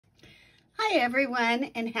Hi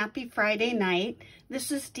everyone, and happy Friday night.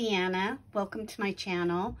 This is Deanna. Welcome to my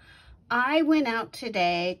channel. I went out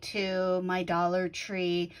today to my Dollar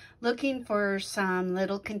Tree looking for some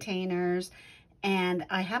little containers, and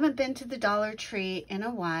I haven't been to the Dollar Tree in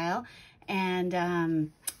a while,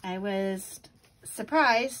 and I was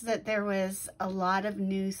surprised that there was a lot of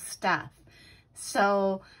new stuff.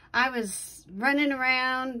 So I was running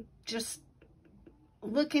around just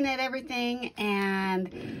looking at everything,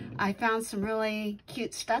 and I found some really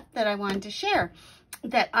cute stuff that I wanted to share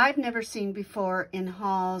that I've never seen before in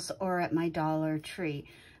hauls or at my Dollar Tree.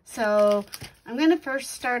 So I'm going to first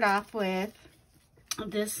start off with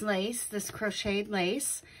this lace, this crocheted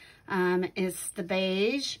lace. It's the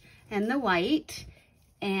beige and the white,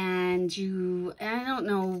 and I don't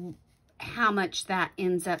know how much that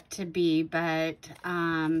ends up to be, but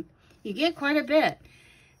you get quite a bit.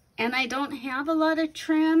 And I don't have a lot of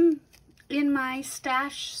trim in my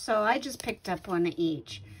stash, so I just picked up one of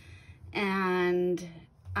each. And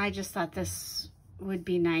I just thought this would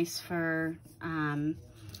be nice for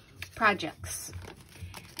projects.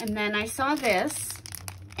 And then I saw this,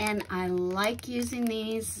 and I like using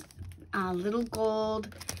these little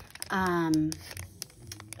gold,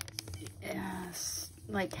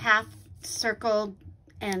 like half circled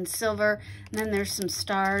and silver, and then there's some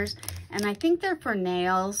stars. And I think they're for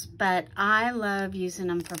nails, but I love using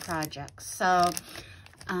them for projects. So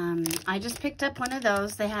I just picked up one of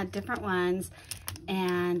those. They had different ones,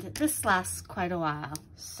 and this lasts quite a while.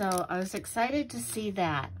 So I was excited to see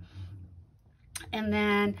that. And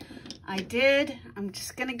then I'm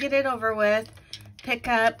just gonna get it over with, pick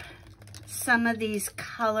up some of these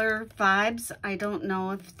color vibes. I don't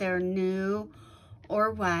know if they're new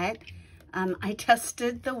or what. I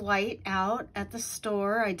tested the white out at the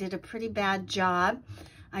store. I did a pretty bad job.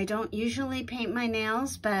 I don't usually paint my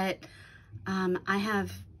nails, but I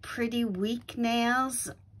have pretty weak nails,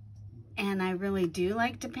 and I really do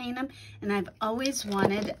like to paint them. And I've always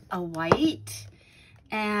wanted a white.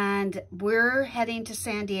 And we're heading to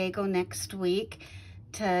San Diego next week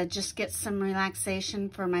to just get some relaxation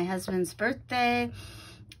for my husband's birthday.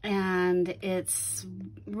 And it's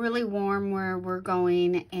really warm where we're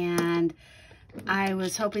going, and I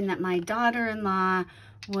was hoping that my daughter-in-law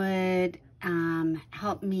would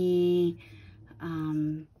help me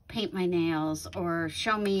paint my nails or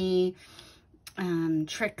show me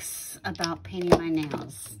tricks about painting my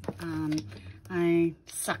nails. I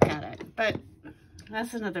suck at it, but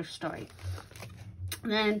that's another story.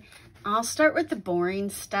 Then I'll start with the boring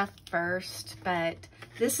stuff first, but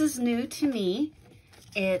this is new to me.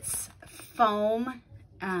 It's foam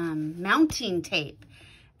mounting tape,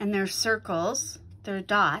 and they're circles, they're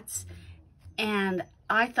dots, and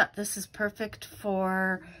I thought this is perfect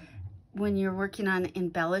for when you're working on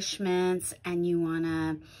embellishments and you want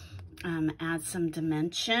to add some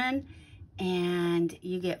dimension. And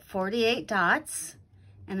you get 48 dots,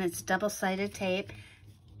 and it's double-sided tape,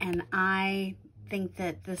 and I think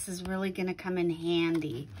that this is really going to come in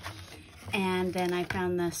handy. And then I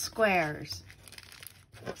found the squares.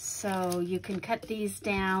 So you can cut these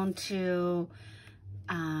down to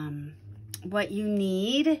what you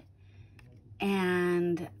need,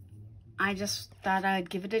 and I just thought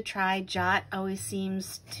I'd give it a try. Jot always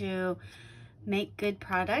seems to make good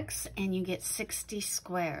products, and you get 60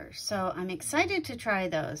 squares. So I'm excited to try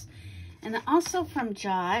those. And also from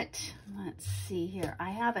Jot, let's see here,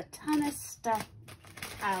 I have a ton of stuff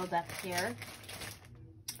piled up here.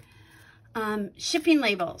 Shipping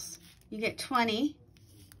labels, you get 20.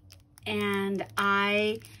 And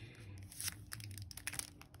I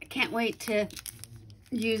can't wait to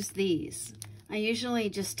use these. I usually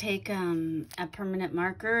just take a permanent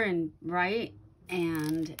marker and write,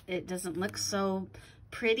 and it doesn't look so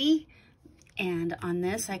pretty. And on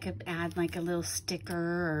this, I could add like a little sticker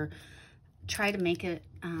or try to make it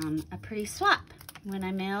a pretty swap when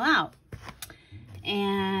I mail out.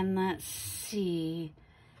 And let's see.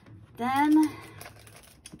 Then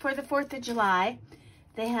for the 4th of July,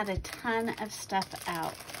 they had a ton of stuff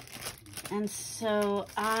out. And so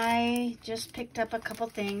I just picked up a couple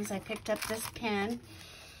things. I picked up this pin,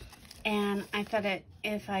 and I thought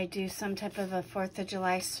if I do some type of a 4th of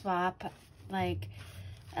July swap, like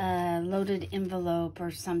a loaded envelope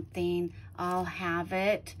or something, I'll have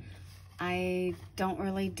it. I don't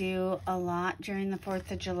really do a lot during the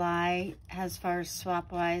 4th of July as far as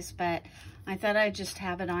swap-wise, but I thought I'd just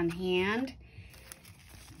have it on hand.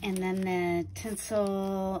 And then the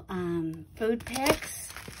tinsel food picks,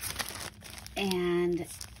 and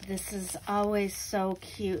this is always so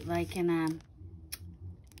cute, like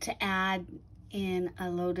to add in a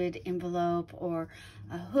loaded envelope or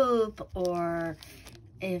a hoop or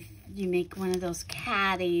if you make one of those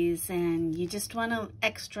caddies and you just want an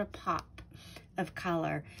extra pop of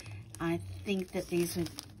color. I think that these would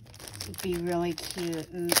be really cute.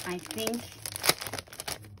 And I think,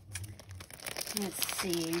 let's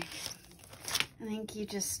see, I think you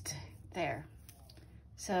just, there.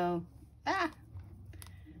 So,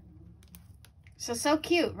 so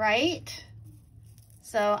cute, right?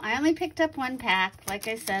 So I only picked up one pack. Like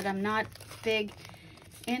I said, I'm not big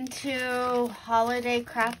into holiday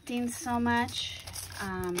crafting so much.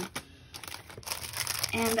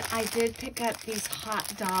 And I did pick up these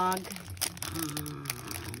hot dog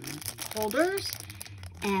holders,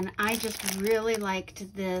 and I just really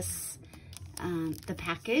liked this, the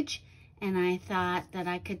package, and I thought that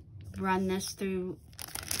I could run this through,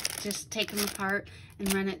 just take them apart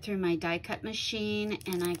and run it through my die cut machine,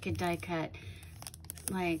 and I could die cut,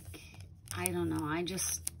 like, I don't know, I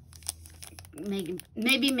just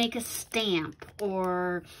maybe make a stamp,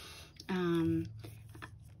 or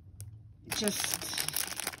just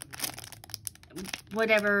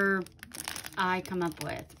whatever I come up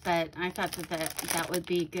with. But I thought that would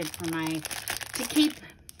be good for to keep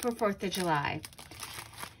for 4th of July.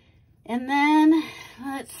 And then,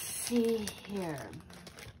 let's see here.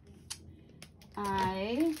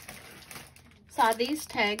 I saw these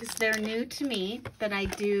tags. They're new to me, but I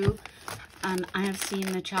have seen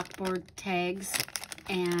the chalkboard tags,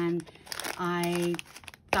 and I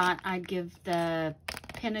thought I'd give the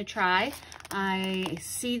pin a try. I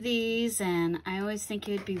see these, and I always think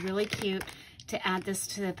it would be really cute to add this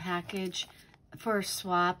to the package for a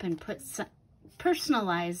swap and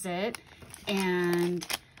personalize it. And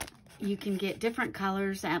you can get different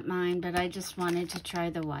colors at mine, but I just wanted to try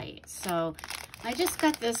the white. So I just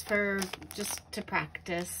got this just to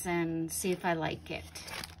practice and see if I like it.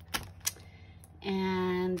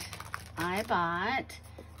 And I bought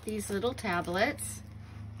these little tablets.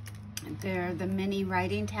 They're the mini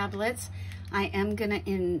writing tablets. I am gonna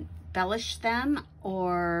embellish them,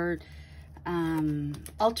 or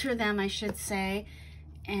alter them, I should say.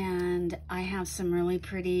 And I have some really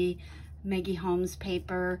pretty Maggie Holmes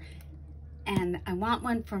paper, and I want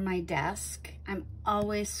one for my desk. I'm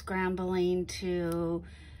always scrambling to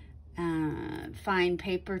find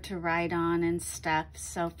paper to write on and stuff.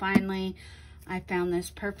 So finally, I found this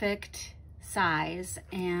perfect size,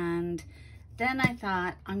 and then I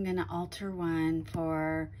thought I'm gonna alter one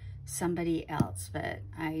for somebody else, but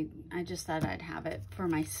I just thought I'd have it for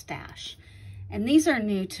my stash. And these are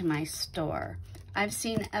new to my store. I've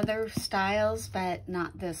seen other styles, but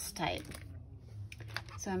not this type.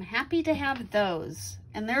 So I'm happy to have those,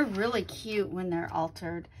 and they're really cute when they're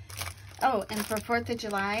altered. Oh, and for 4th of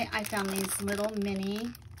July, I found these little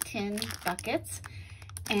mini tin buckets,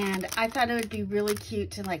 and I thought it would be really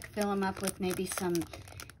cute to like fill them up with maybe some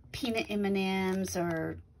peanut M&Ms,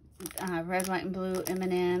 or red, white, and blue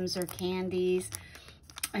M&Ms, or candies,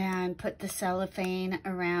 and put the cellophane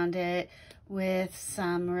around it with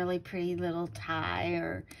some really pretty little tie,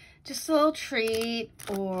 or just a little treat,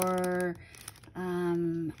 or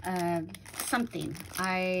something.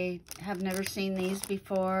 I have never seen these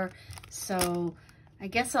before, so I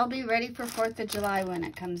guess I'll be ready for 4th of July when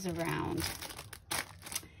it comes around.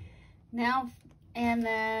 Now, and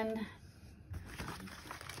then,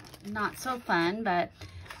 not so fun, but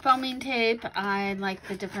foaming tape. I like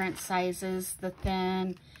the different sizes, the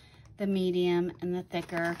thin, the medium, and the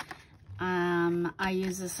thicker. I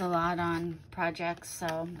use this a lot on projects,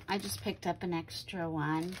 so I just picked up an extra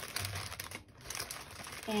one.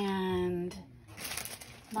 And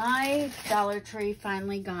my Dollar Tree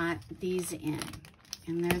finally got these in,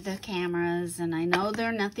 and they're the cameras, and I know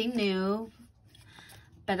they're nothing new,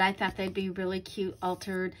 but I thought they'd be really cute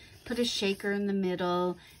altered. Put a shaker in the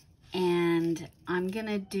middle, and I'm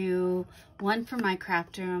gonna do one for my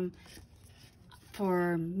craft room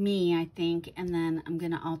for me, I think, and then I'm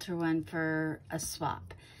gonna alter one for a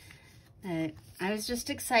swap. I was just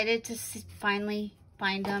excited to finally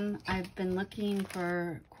find them. I've been looking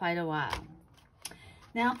for quite a while.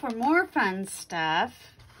 Now for more fun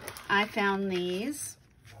stuff, I found these,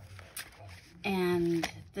 and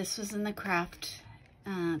this was in the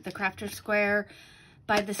Crafter Square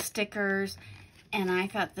by the stickers, and I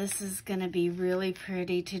thought this is gonna be really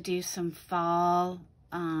pretty to do some fall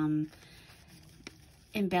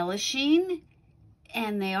embellishing.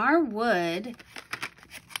 And they are wood,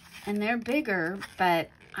 and they're bigger, but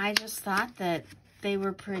I just thought that they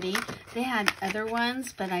were pretty. They had other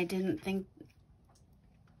ones, but I didn't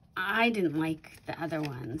like the other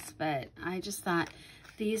ones, but I just thought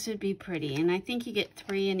these would be pretty. And I think you get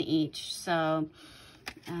 3 in each, so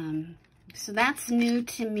so that's new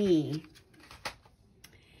to me.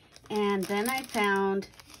 And then I found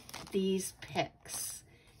these picks.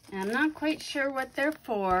 And I'm not quite sure what they're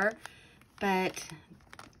for, but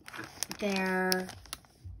they're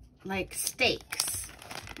like stakes.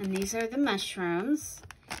 And these are the mushrooms.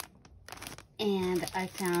 And I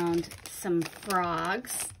found some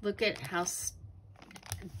frogs. Look at how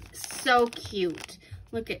so cute.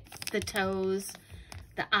 Look at the toes,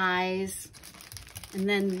 the eyes, and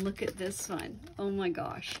then look at this one. Oh my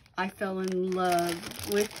gosh, I fell in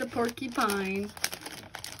love with the porcupine,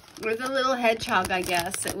 or the little hedgehog, I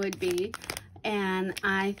guess it would be. And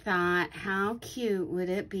I thought, how cute would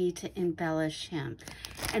it be to embellish him?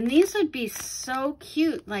 And these would be so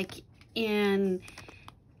cute, like in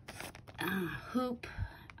hoop,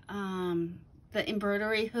 the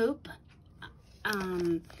embroidery hoop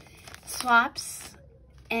swaps.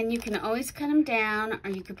 And you can always cut them down, or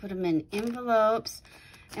you could put them in envelopes.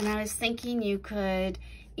 And I was thinking you could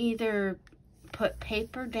either put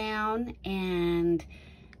paper down and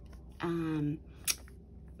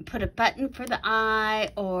put a button for the eye,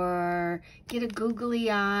 or get a googly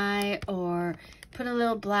eye, or put a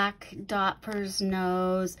little black dot for his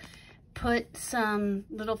nose, put some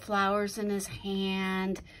little flowers in his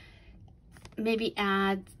hand, maybe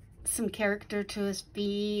add some character to his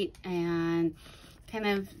feet, and kind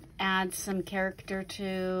of add some character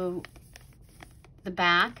to the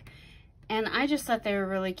back. And I just thought they were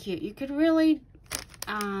really cute. You could really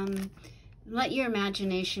let your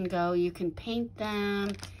imagination go. You can paint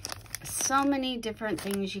them. So many different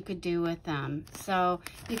things you could do with them. So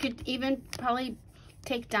you could even probably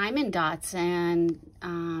take diamond dots and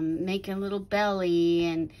make a little belly.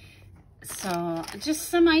 And so just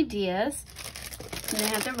some ideas. And they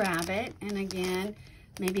have the rabbit, and again,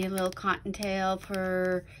 maybe a little cottontail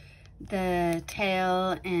for the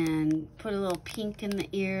tail, and put a little pink in the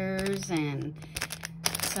ears. And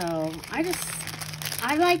so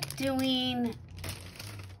I like doing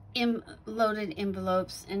loaded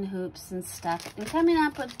envelopes and hoops and stuff, and coming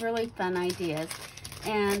up with really fun ideas.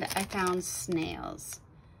 And I found snails.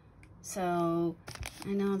 So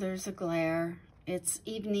I know there's a glare. It's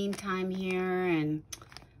evening time here, and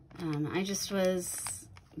I just was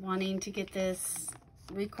wanting to get this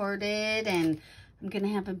recorded, and I'm gonna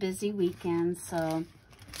have a busy weekend. So,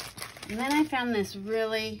 and then I found this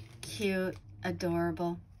really cute,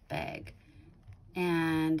 adorable bag.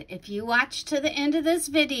 And if you watch to the end of this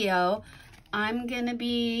video, I'm gonna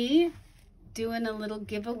be doing a little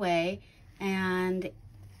giveaway, and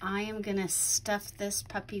I am gonna stuff this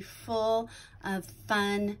puppy full of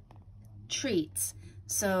fun treats.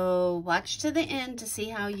 So watch to the end to see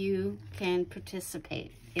how you can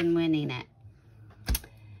participate in winning it.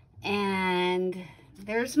 And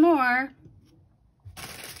there's more.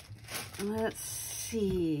 Let's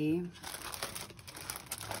see.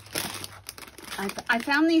 I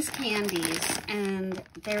found these candies, and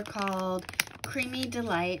they're called Creamy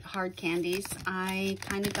Delight hard candies. I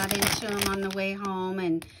kind of got into them on the way home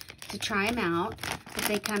and to try them out. But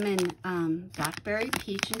they come in blackberry,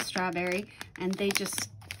 peach, and strawberry, and they just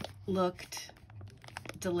looked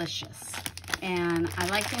delicious. And I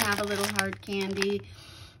like to have a little hard candy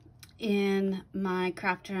in my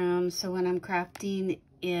craft room, so when I'm crafting,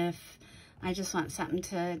 if I just want something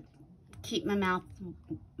to keep my mouth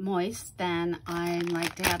moist, then I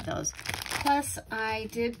like to have those. Plus, I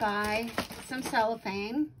did buy some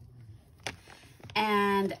cellophane,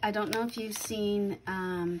 and I don't know if you've seen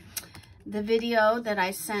the video that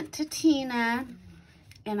I sent to Tina,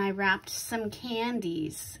 and I wrapped some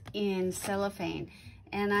candies in cellophane,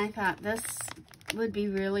 and I thought this would be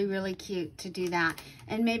really, really cute to do that,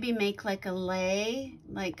 and maybe make like a lei,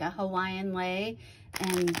 like a Hawaiian lei,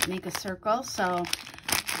 and make a circle. So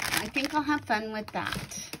I think I'll have fun with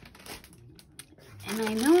that. And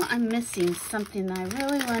I know I'm missing something that I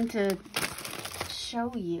really want to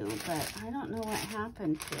show you, but I don't know what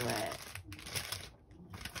happened to it.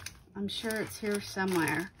 I'm sure it's here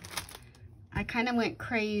somewhere. I kind of went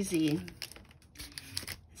crazy.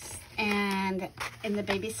 And in the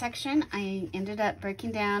baby section, I ended up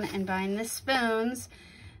breaking down and buying the spoons.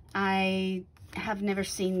 I have never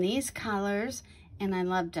seen these colors, and I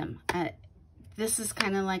loved them. This is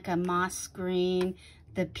kind of like a moss green,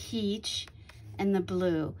 the peach, and the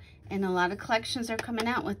blue. And a lot of collections are coming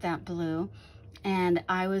out with that blue. And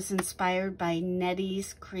I was inspired by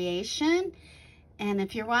Nettie's creation. And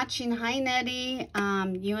if you're watching, hi Nettie,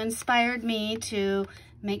 you inspired me to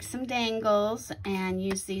make some dangles and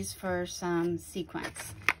use these for some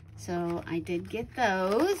sequins. So I did get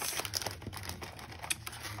those.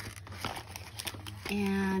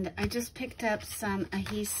 And I just picked up some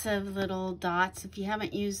adhesive little dots. If you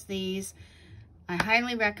haven't used these, I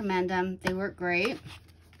highly recommend them. They work great.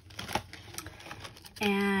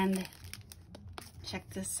 And check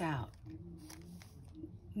this out.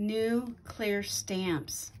 New clear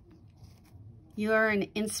stamps. You are an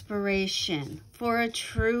inspiration for a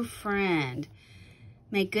true friend.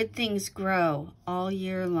 May good things grow all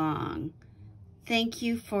year long. Thank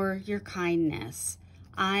you for your kindness.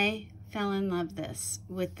 I fell in love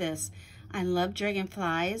with this. I love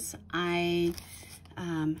dragonflies. I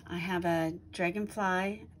have a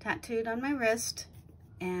dragonfly tattooed on my wrist,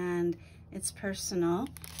 and it's personal,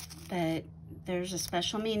 but there's a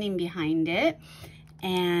special meaning behind it,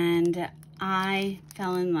 and I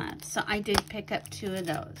fell in love. So I did pick up 2 of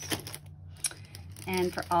those.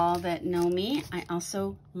 And for all that know me, I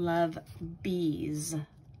also love bees.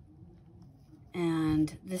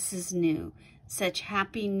 And this is new. Such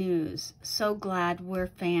happy news. So glad we're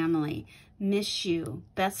family. Miss you.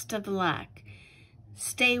 Best of luck.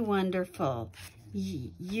 Stay wonderful.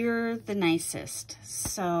 You're the nicest.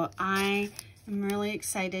 So I am really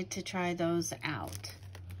excited to try those out.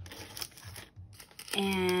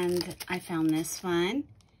 And I found this one.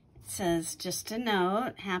 It says, just a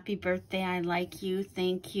note. Happy birthday. I like you.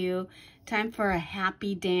 Thank you. Time for a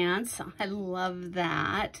happy dance. I love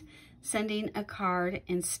that. Sending a card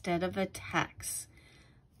instead of a text.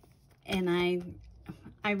 And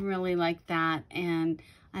I really like that. And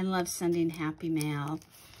I love sending happy mail.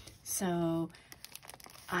 So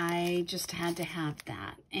I just had to have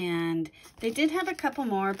that. And they did have a couple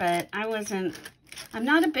more, but I'm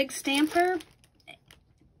not a big stamper.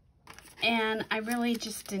 And I really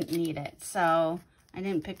just didn't need it. So I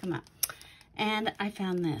didn't pick them up. And I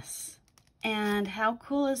found this. And how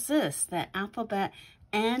cool is this? The alphabet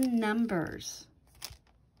and numbers.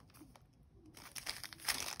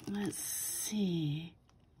 Let's see.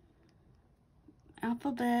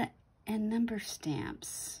 Alphabet and number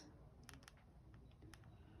stamps.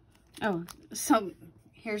 Oh, so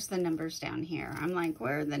here's the numbers down here. I'm like,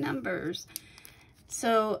 where are the numbers?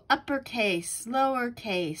 So uppercase,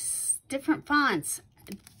 lowercase, different fonts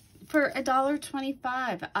for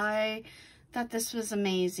 $1.25. I thought this was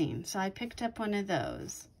amazing. So I picked up one of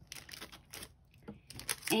those.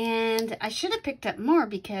 And I should have picked up more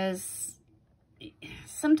because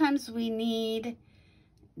sometimes we need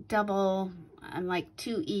double, like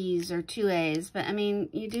 2 E's or 2 A's. But I mean,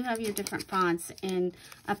 you do have your different fonts in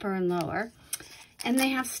upper and lower. And they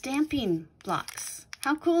have stamping blocks.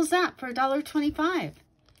 How cool is that for $1.25?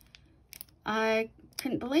 I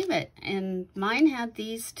couldn't believe it. And mine had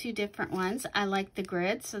these 2 different ones. I like the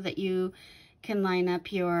grid so that you can line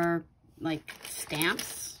up your like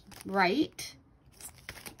stamps right.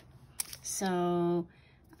 So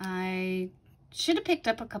I should have picked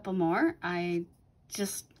up a couple more. I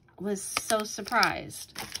just was so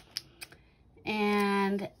surprised.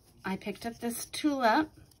 And I picked up this tulip.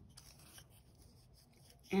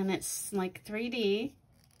 And it's like 3D.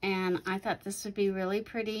 And I thought this would be really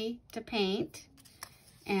pretty to paint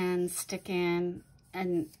and stick in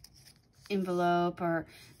an envelope or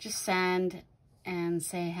just send and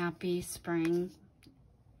say happy spring.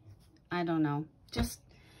 I don't know.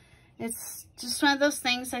 It's just one of those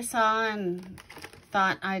things I saw and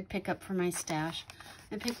thought I'd pick up for my stash.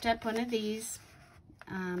 I picked up one of these.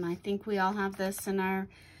 I think we all have this in our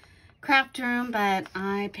craft room, but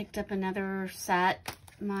I picked up another set.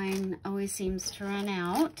 Mine always seems to run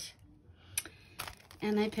out.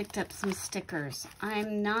 And I picked up some stickers.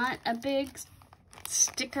 I'm not a big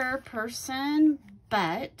sticker person,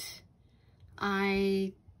 but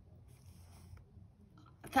I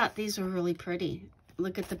thought these were really pretty.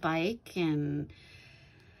 Look at the bike, and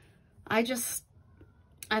I'd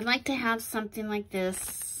like to have something like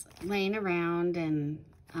this laying around and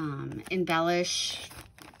embellish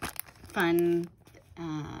fun,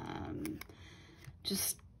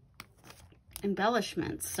 just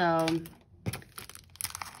embellishments. So,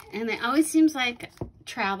 and it always seems like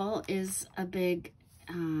travel is a big,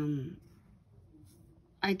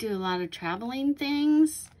 I do a lot of traveling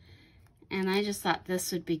things, and I just thought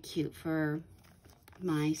this would be cute for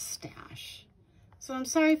my stash. So I'm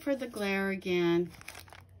sorry for the glare again.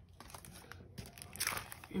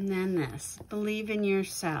 And then this, believe in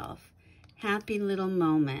yourself. Happy little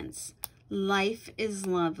moments. Life is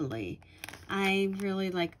lovely. I really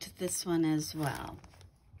liked this one as well.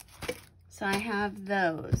 So I have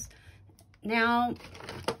those. Now,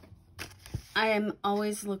 I am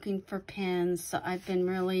always looking for pins, so I've been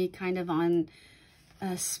really kind of on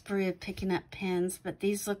a spree of picking up pins, but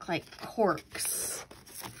these look like corks.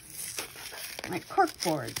 Like cork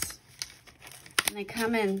boards. And they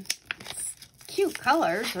come in cute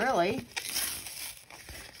colors, really.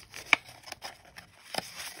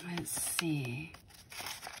 Let's see.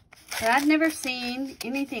 But I've never seen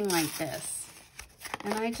anything like this.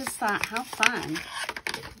 And I just thought, how fun,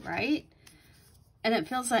 right? And it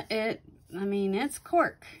feels like it, I mean, it's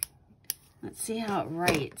cork. Let's see how it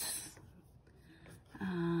writes.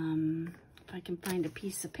 If I can find a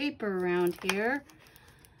piece of paper around here.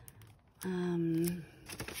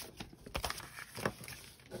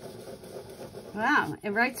 Wow, it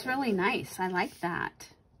writes really nice. I like that.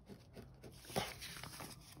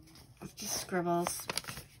 It's just scribbles.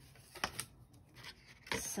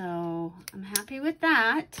 So I'm happy with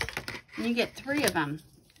that. And you get 3 of them.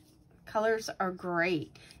 Colors are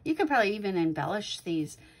great. You could probably even embellish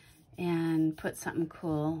these and put something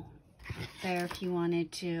cool there if you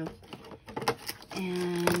wanted to.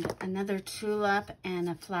 And another tulip and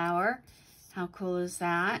a flower. How cool is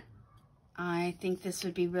that? I think this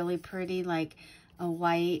would be really pretty, like a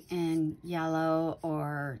white and yellow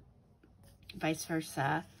or vice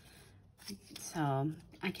versa. So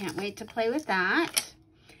I can't wait to play with that.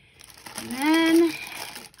 And then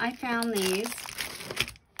I found these.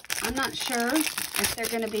 I'm not sure if they're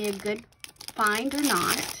going to be a good find or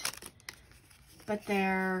not, but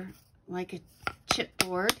they're like a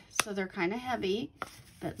chipboard, so they're kind of heavy,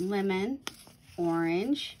 but lemon,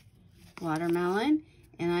 orange, watermelon,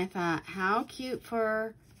 and I thought, how cute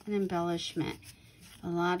for an embellishment. A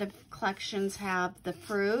lot of collections have the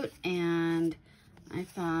fruit, and I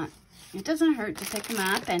thought it doesn't hurt to pick them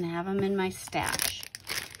up and have them in my stash.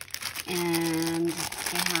 And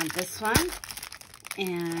I have this one,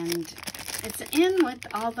 and it's in with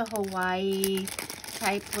all the Hawaii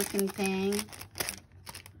type looking theme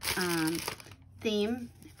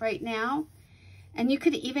right now. And you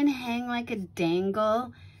could even hang like a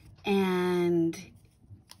dangle and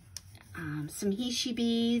some hishi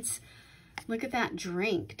beads. Look at that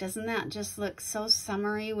drink. Doesn't that just look so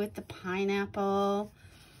summery with the pineapple?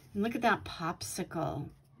 And look at that popsicle.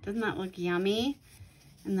 Doesn't that look yummy?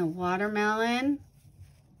 And the watermelon.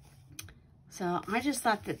 So I just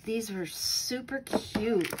thought that these were super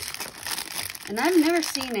cute. And I've never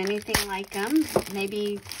seen anything like them.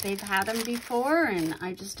 Maybe they've had them before and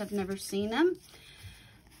I just have never seen them.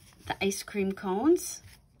 The ice cream cones.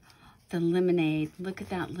 The lemonade. Look at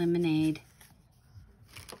that lemonade.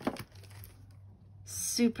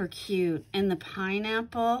 Super cute. And the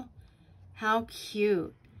pineapple. How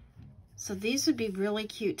cute. So these would be really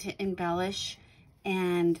cute to embellish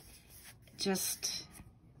and just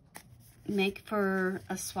make for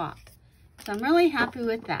a swap. So I'm really happy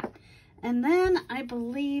with that. And then I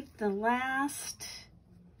believe the last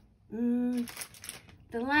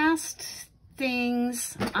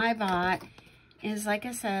things I bought is, like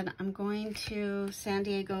I said, I'm going to San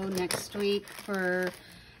Diego next week for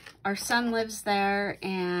our son lives there,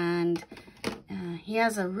 and he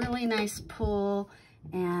has a really nice pool,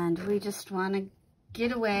 and we just want to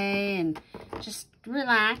get away and just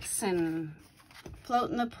relax and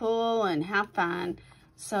float in the pool and have fun.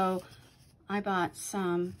 So I bought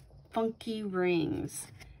some funky rings,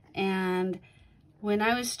 and when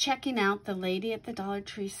I was checking out, the lady at the Dollar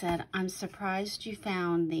Tree said, "I'm surprised you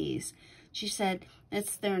found these." She said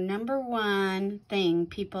it's their #1 thing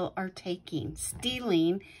people are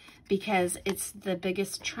stealing, because it's the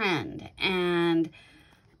biggest trend. And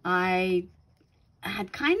I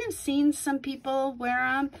had kind of seen some people wear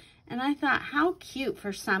them, and I thought, how cute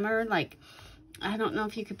for summer. Like, I don't know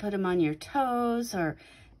if you could put them on your toes or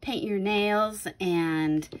paint your nails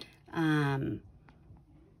and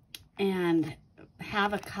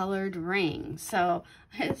have a colored ring. So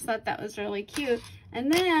I just thought that was really cute.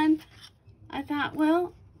 And then I thought,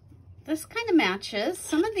 well, this kind of matches.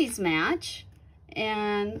 Some of these match.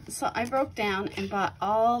 And so I broke down and bought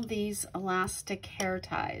all these elastic hair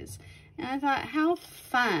ties. And I thought, how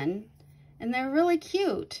fun. And they're really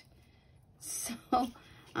cute. So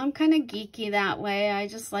I'm kind of geeky that way. I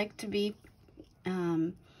just like to be,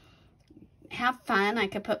 have fun. I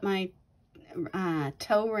could put my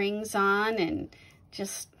toe rings on and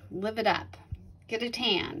just live it up. Get a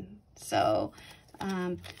tan. So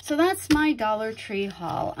that's my Dollar Tree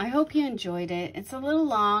haul. I hope you enjoyed it. It's a little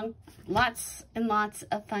long. Lots and lots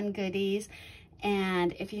of fun goodies.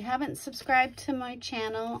 And if you haven't subscribed to my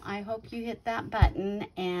channel, I hope you hit that button,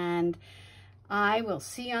 and I will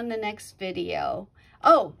see you on the next video.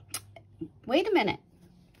 Oh, wait a minute.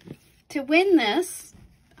 To win this,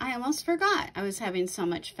 I almost forgot. I was having so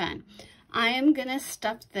much fun. I am going to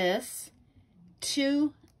stuff this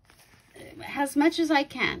to as much as I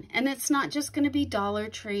can. And it's not just going to be Dollar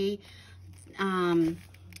Tree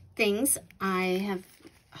things. I have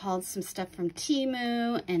hauled some stuff from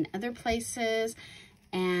Temu and other places,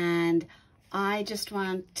 and I just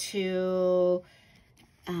want to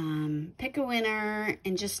pick a winner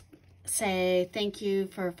and just say thank you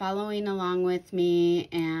for following along with me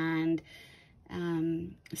and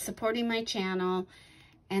supporting my channel.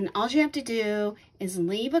 And all you have to do is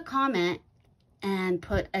leave a comment and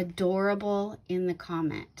put adorable in the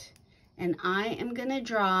comment. And I am going to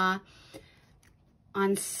draw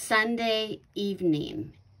on Sunday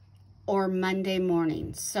evening or Monday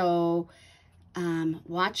morning. So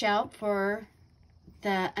watch out for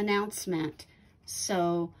the announcement.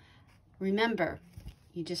 So remember,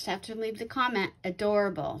 you just have to leave the comment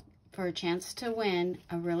adorable for a chance to win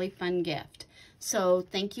a really fun gift. So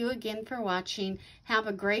thank you again for watching. Have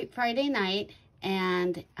a great Friday night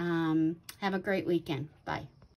and have a great weekend. Bye.